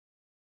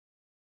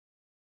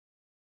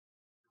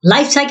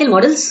Life cycle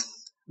models.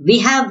 We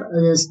have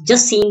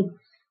just seen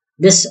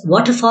this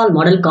waterfall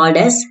model called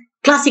as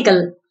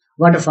classical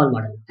waterfall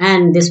model,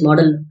 and this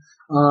model,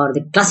 or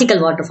the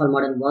classical waterfall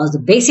model, was the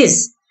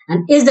basis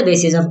and is the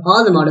basis of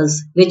all the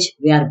models which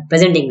we are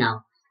presenting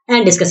now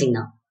and discussing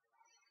now.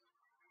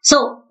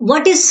 So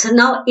what is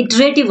now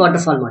iterative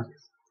waterfall model?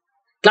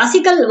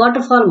 Classical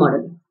waterfall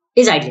model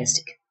is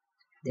idealistic.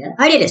 They are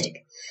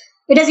idealistic.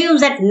 It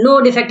assumes that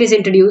no defect is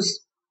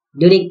introduced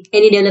during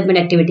any development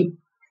activity.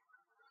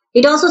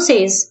 It also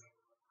says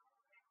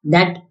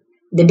that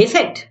the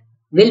defect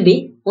will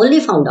be only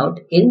found out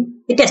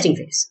in the testing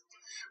phase.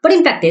 But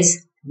in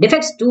practice,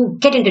 defects do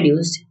get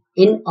introduced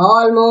in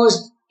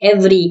almost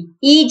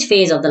each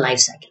phase of the life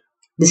cycle.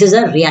 This is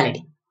a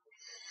reality.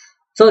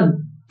 So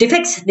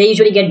defects, they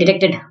usually get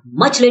detected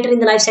much later in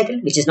the life cycle,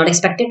 which is not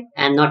expected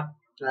and not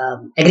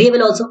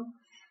agreeable also.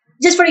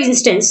 Just for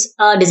instance,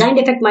 a design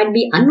defect might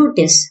be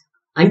unnoticed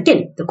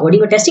until the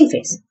coding or testing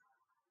phase.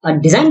 A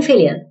design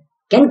failure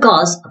can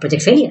cause a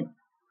project failure.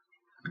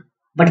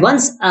 But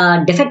once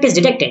a defect is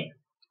detected,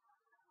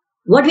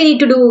 what we need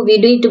to do, we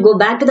need to go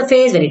back to the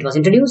phase when it was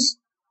introduced,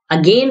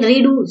 again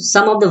redo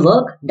some of the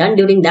work done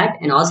during that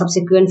and all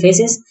subsequent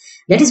phases.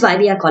 That is why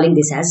we are calling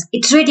this as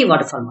iterative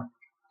waterfall model.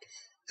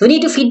 So we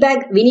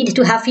need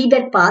to have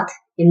feedback path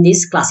in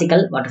this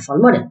classical waterfall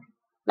model,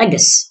 like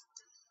this.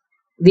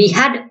 We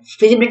had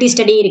feasibility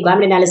study,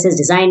 requirement analysis,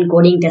 design,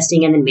 coding,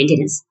 testing, and then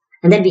maintenance.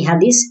 And then we have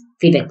these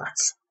feedback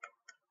paths.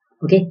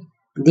 Okay,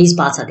 these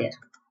paths are there.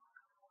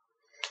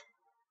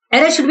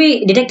 Errors should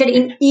be detected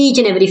in each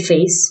and every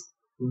phase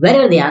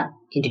wherever they are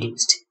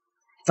introduced.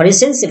 For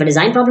instance, if a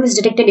design problem is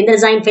detected in the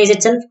design phase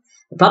itself,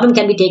 the problem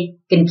can be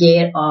taken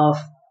care of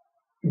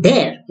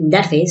there in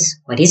that phase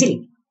quite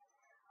easily.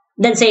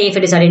 Then say if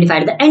it is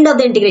identified at the end of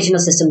the integration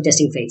of system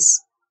testing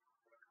phase.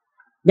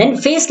 Then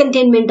phase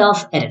containment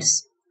of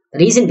errors. The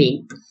reason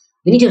being,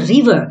 we need to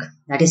rework.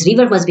 That is,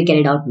 rework must be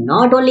carried out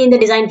not only in the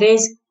design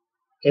phase.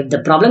 If the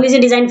problem is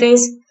in design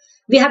phase,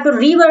 we have to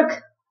rework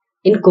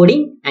in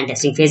coding and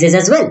testing phases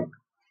as well.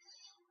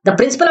 The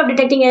principle of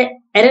detecting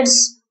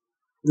errors,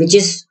 which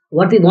is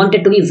what we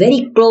wanted to be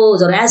very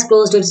close or as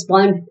close to its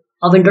point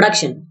of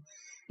introduction,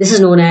 this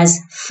is known as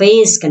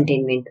phase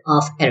containment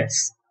of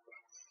errors.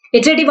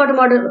 Iterative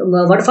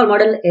waterfall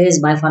model is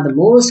by far the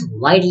most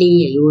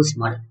widely used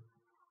model.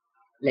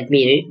 Let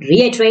me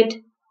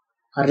reiterate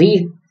or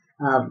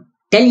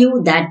tell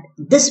you that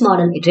this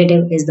model,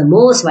 iterative, is the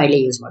most widely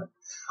used model.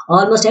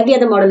 Almost every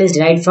other model is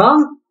derived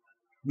from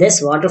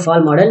this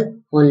waterfall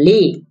model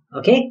only.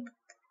 Okay.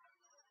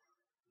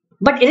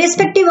 But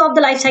irrespective of the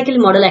life cycle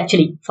model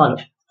actually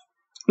followed,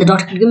 the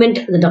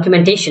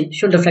documentation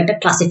should reflect a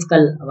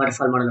classical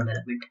waterfall model of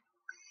development.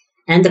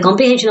 And the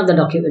comprehension of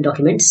the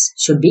documents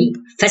should be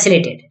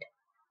facilitated.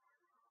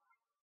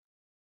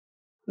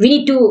 We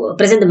need to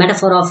present the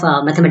metaphor of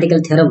a mathematical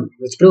theorem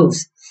which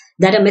proves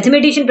that a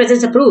mathematician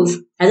presents a proof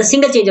as a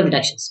single change of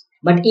reductions.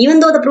 But even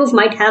though the proof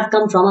might have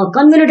come from a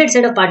convoluted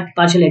set of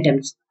partial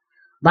attempts,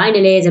 bind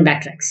delays and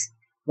backtracks,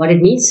 what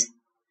it means?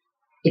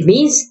 It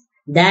means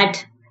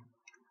that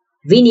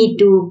we need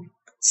to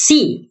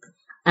see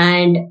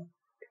and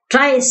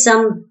try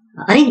some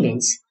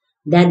arrangements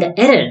that the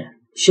error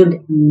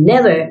should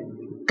never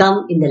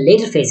come in the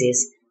later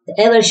phases. The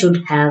error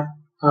should have,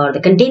 or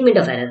the containment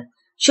of error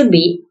should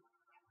be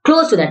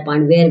close to that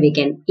point where we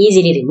can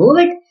easily remove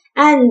it,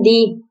 and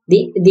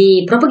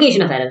the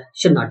propagation of error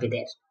should not be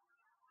there.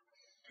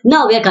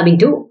 Now we are coming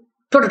to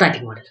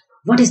prototyping model.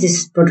 What is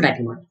this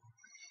prototyping model?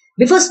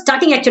 Before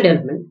starting actual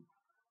development,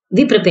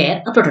 we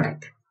prepare a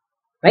prototype,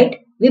 right?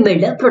 We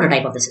build a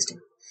prototype of the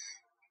system.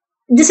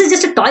 This is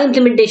just a toy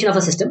implementation of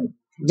a system.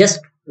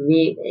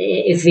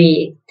 If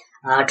we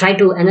try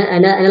to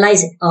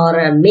analyze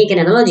or make an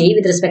analogy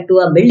with respect to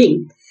a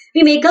building,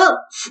 we make a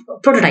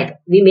prototype.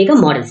 We make a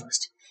model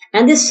first.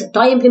 And this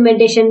toy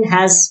implementation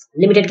has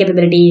limited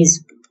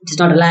capabilities. It is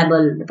not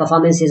reliable. The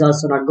performance is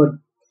also not good.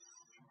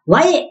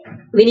 Why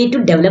we need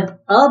to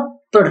develop a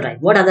prototype?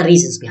 What are the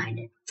reasons behind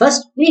it?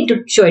 First, we need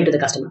to show it to the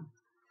customer.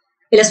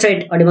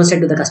 Illustrate or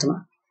demonstrate to the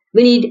customer.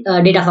 We need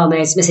data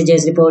formats,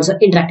 messages, reports, or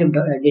interactive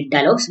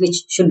dialogues,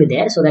 which should be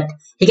there so that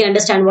he can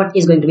understand what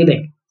is going to be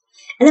built.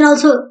 And then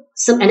also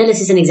some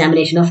analysis and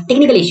examination of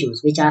technical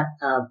issues which are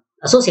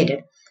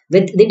associated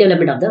with the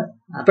development of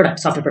the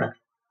software product.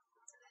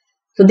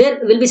 So there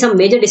will be some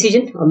major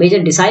decision or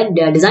major design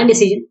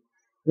decision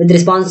with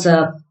response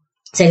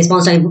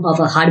time of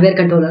a hardware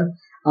controller,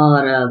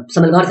 or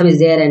some algorithm is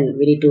there and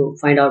we need to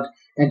find out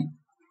that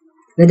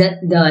whether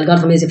the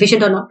algorithm is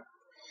efficient or not.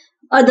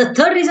 The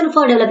third reason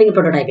for developing a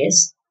prototype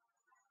is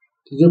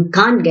you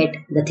can't get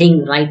the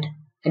thing right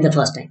at the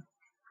first time.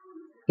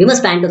 You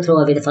must plan to throw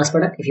away the first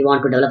product if you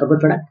want to develop a good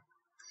product.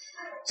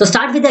 So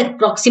start with the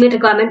approximate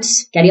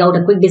requirements, carry out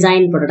a quick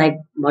design. Prototype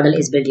model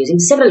is built using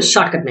several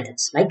shortcut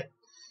methods like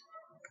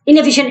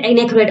inefficient,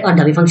 inaccurate, or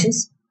dummy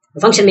functions. The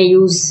function may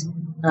use,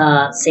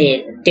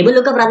 say, table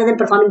lookup rather than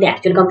performing the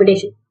actual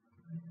computation.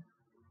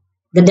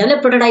 The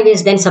developed prototype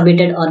is then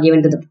submitted or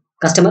given to the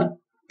customer,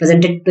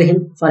 presented to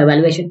him for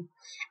evaluation.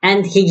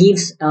 and he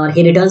gives or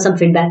he returns some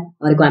feedback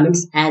or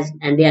requirements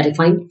and they are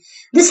refined.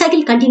 This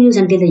cycle continues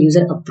until the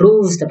user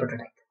approves the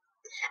prototype.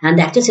 And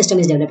the actual system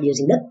is developed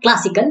using the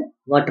classical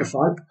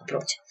waterfall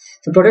approach.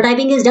 So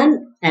prototyping is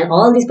done, and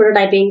all this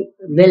prototyping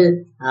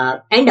will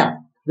end up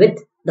with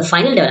the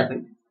final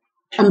development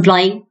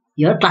employing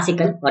your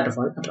classical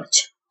waterfall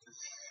approach.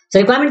 So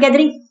requirement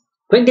gathering,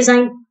 quick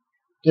design,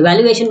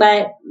 evaluation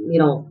by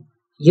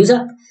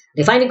user,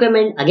 refine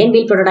requirement, again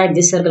build prototype.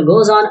 This circle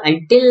goes on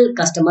until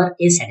customer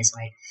is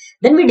satisfied.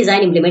 Then we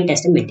design, implement,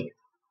 test, and maintain.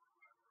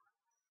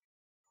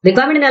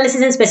 Requirement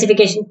analysis and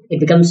specification, it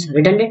becomes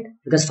redundant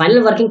because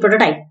final working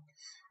prototype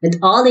with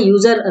all the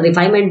user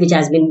refinement which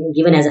has been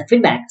given as a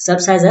feedback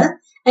serves as a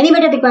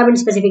animated requirement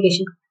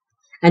specification.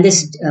 And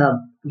this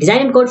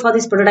design and code for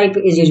this prototype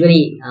is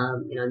usually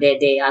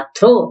they are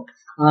thrown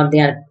or they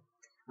are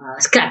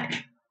scrapped.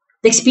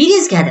 The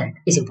experience gathered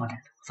is important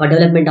for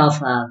development of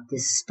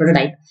this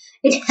prototype.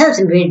 It helps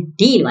a great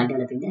deal while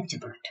developing the actual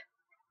product.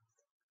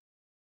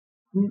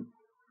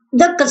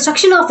 The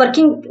construction of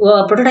working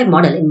prototype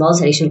model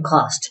involves additional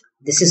cost.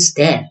 This is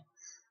there.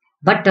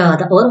 But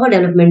the overall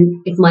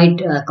development, it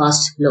might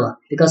cost lower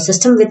because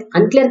system with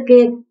unclear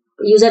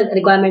user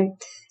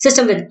requirement,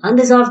 system with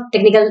unresolved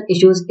technical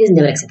issues is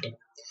never accepted.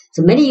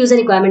 So many user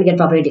requirements get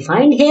properly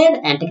defined here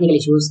and technical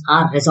issues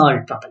are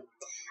resolved properly.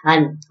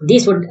 And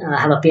these would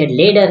have appeared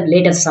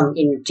later some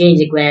in change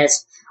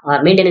request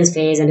or maintenance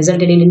phase and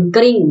resulted in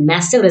incurring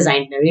massive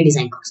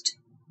redesign cost.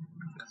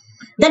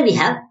 Then we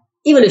have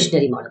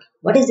evolutionary model.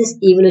 What is this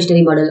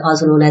evolutionary model,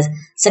 also known as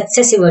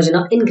successive version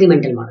of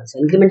incremental model? So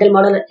incremental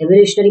model,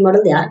 evolutionary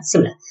model, they are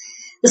similar.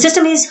 The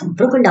system is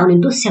broken down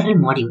into several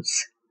modules,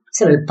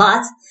 several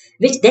paths,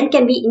 which then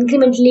can be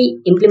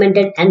incrementally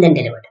implemented and then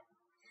delivered.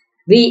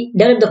 We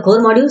develop the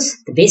core modules,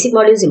 the basic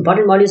modules,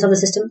 important modules of the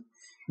system.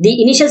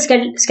 The initial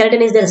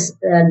skeleton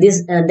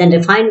is then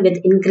refined with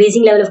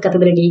increasing level of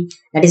capability.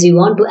 That is, we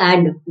want to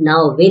add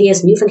now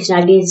various new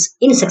functionalities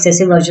in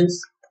successive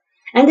versions.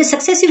 And the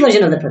successive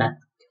version of the product.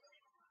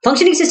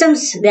 Functioning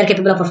systems, they are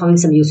capable of performing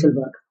some useful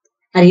work.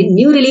 A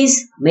new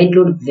release may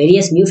include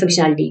various new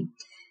functionality.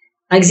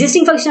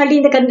 Existing functionality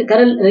in the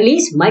current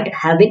release might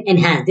have been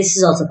enhanced. This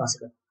is also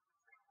possible.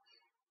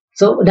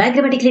 So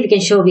diagrammatically, we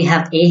can show we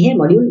have A here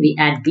module, we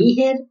add B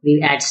here,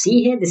 we add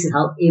C here. This is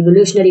how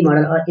evolutionary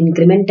model or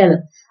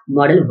incremental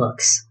model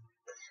works.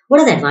 What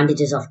are the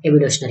advantages of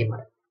evolutionary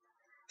model?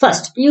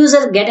 First,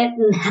 user get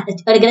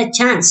a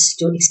chance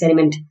to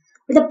experiment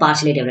with a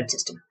partially developed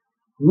system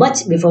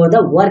much before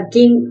the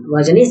working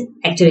version is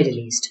actually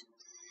released.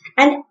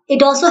 And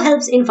it also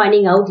helps in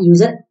finding out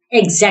user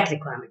exact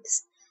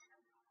requirements.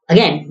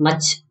 Again,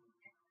 much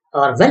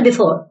or well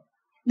before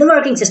the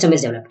working system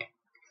is developed.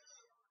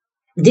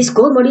 These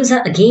core modules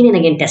are again and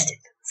again tested.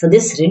 So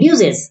this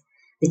reduces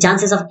the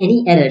chances of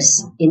any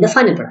errors in the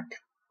final product.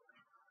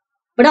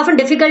 But often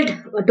difficult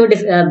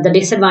the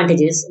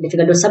disadvantage is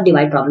difficult to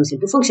subdivide problems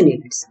into function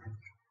units,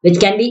 which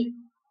can be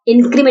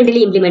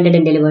incrementally implemented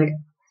and delivered.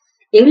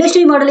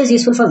 Evolutionary model is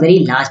useful for very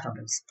large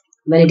problems,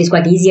 when it is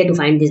quite easier to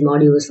find these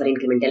modules for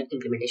incremental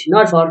implementation,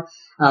 not for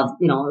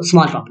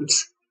small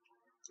problems.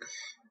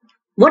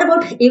 What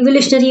about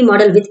evolutionary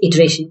model with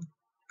iteration?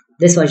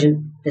 This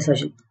version.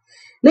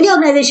 Many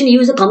organizations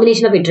use a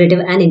combination of iterative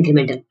and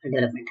incremental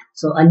development.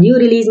 So a new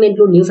release may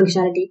include new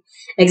functionality.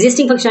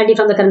 Existing functionality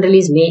from the current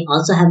release may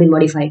also have been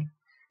modified.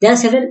 There are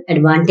several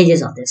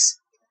advantages of this.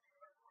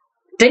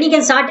 Training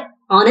can start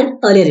on an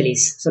early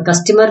release. So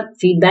customer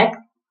feedback,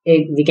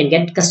 we can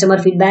get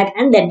customer feedback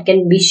and that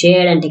can be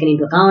shared and taken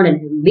into account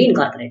and be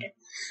incorporated.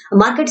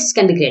 Markets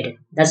can be created.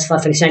 That's for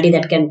functionality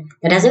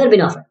that has never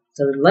been offered.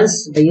 So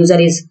once the user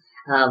is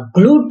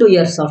glued to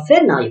your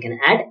software, now you can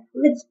add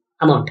with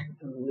amount,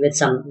 with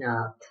some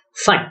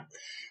fun.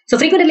 So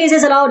frequent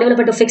releases allow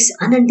developer to fix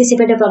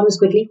unanticipated problems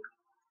quickly.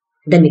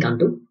 Then we come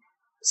to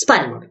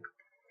spiral model.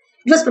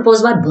 It was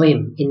proposed by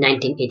Boehm in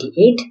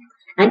 1988,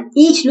 and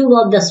each loop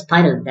of the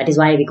spiral, that is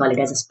why we call it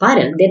as a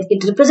spiral, that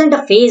it represents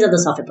a phase of the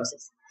software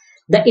process.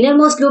 The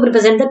innermost loop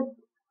represents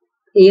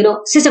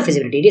the system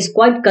feasibility. It is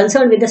quite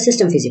concerned with the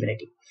system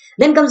feasibility.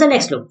 Then comes the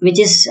next loop, which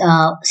is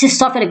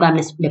software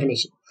requirements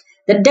definition.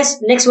 The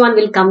next one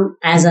will come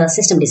as a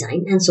system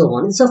design, and so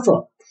on and so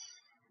forth.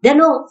 There are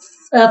no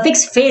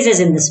fixed phases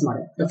in this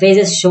model. The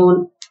phases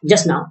shown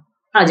just now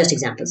are just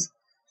examples.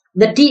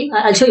 The team,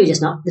 I'll show you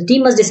just now. The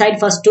team must decide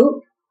first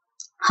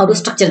how to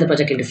structure the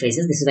project into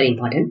phases. This is very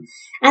important.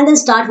 And then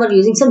start for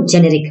using some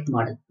generic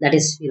model. That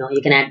is,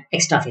 you can add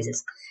extra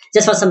phases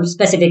just for some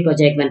specific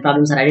project when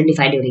problems are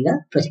identified during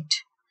a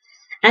project.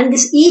 And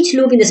each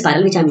loop in the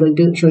spiral, which I'm going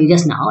to show you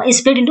just now, is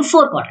split into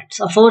 4 quadrants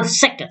or 4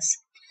 sectors.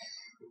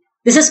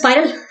 This is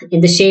spiral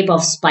in the shape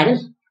of spiral.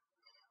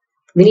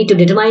 We need to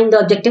determine the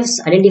objectives,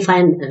 identify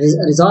and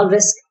resolve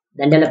risk,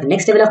 then develop the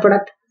next level of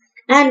product,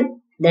 and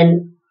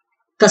then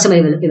customer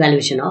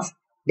evaluation of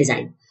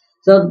design.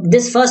 So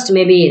this first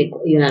may be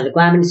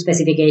requirement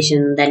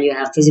specification, then you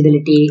have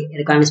feasibility,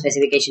 requirement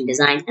specification,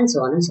 design, and so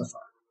on and so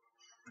forth.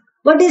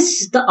 What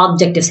is the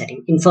objective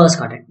setting in first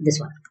quadrant? This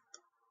one.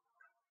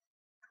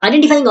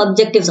 Identifying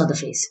objectives of the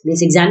phase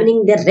means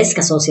examining the risk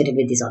associated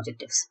with these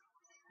objectives.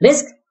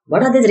 Risk,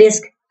 what are these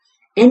risks?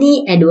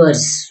 Any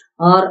adverse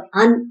or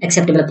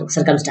unacceptable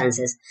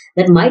circumstances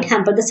that might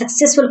hamper the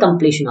successful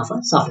completion of a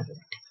software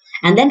project.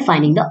 And then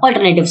finding the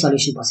alternative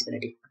solution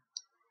possibility.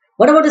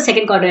 What about the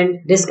second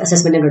quadrant, risk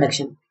assessment and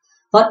reduction?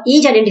 For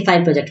each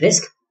identified project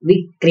risk,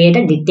 we create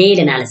a detailed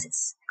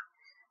analysis.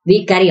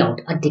 We carry out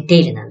a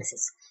detailed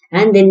analysis.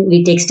 And then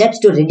we take steps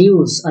to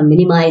reduce or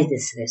minimize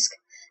this risk.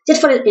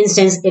 Just for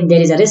instance, if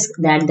there is a risk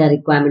that the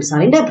requirements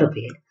are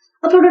inappropriate,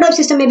 a prototype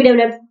system may be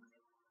developed.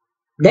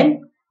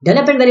 Then,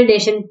 develop and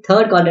validation,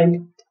 third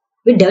quadrant.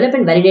 We develop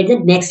and validate the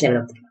next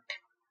level of the product.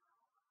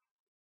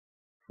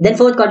 Then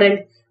fourth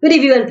quadrant, we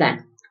review and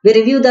plan. We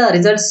review the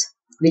results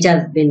which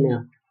are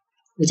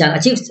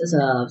achieved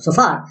so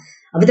far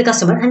with the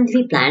customer, and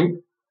we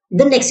plan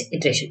the next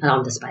iteration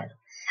around the spiral.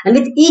 And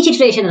with each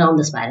iteration around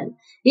the spiral,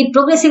 we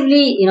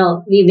progressively,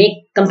 we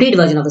make complete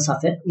version of the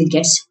software which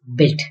gets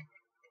built.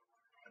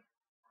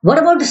 What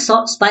about the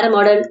spiral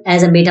model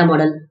as a meta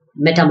model?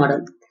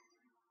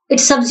 It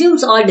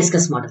subsumes all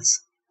discussed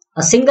models.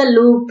 A single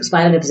loop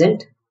spiral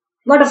represents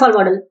waterfall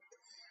model.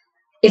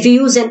 If you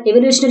use an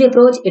evolutionary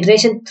approach,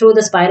 iteration through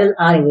the spiral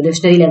are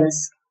evolutionary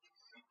levels.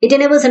 It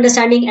enables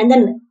understanding and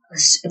then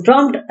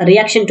prompt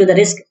reaction to the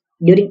risk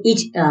during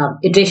each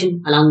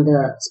iteration along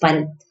the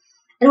spiral.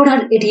 And what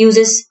are its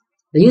uses?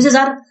 The uses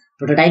are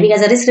prototyping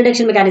as a risk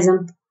reduction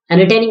mechanism and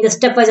retaining the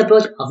stepwise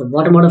approach of the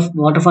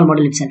waterfall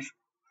model itself.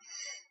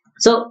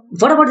 So,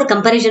 what about the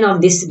comparison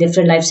of these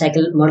different life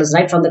cycle models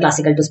right from the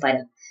classical to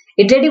spiral?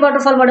 Iterative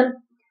waterfall model,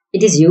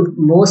 it is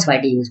most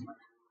widely used model,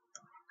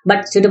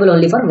 but suitable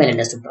only for well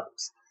understood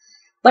problems.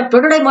 But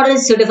prototype model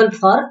is suitable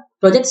for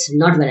projects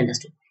not well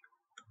understood.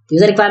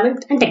 User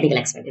requirement and technical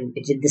aspect.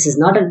 If this is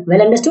not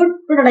well understood,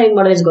 prototyping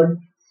model is good.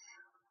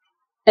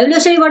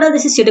 Evolutionary model,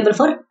 this is suitable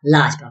for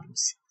large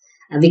problems.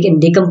 And we can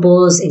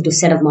decompose into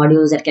set of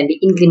modules that can be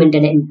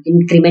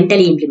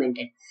incrementally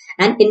implemented.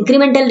 And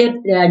incremental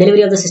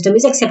delivery of the system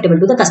is acceptable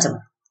to the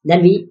customer.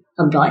 Then we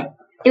employ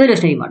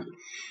evolutionary model.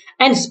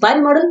 And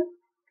spiral model,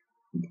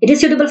 it is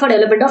suitable for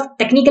development of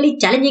technically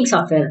challenging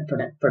software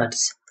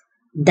products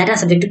that are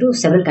subject to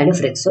several kinds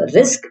of risks. So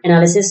risk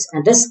analysis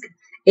and risk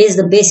is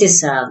the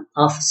basis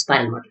of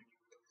spiral model.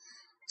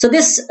 So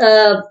this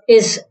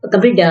is a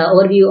complete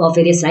overview of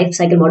various life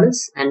cycle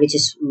models, and which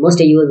is most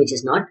AUA, which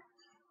is not.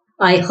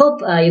 I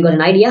hope you got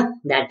an idea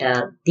that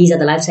these are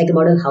the life cycle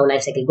model, how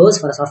life cycle goes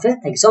for a software.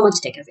 Thank you so much.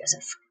 Take care of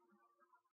yourself.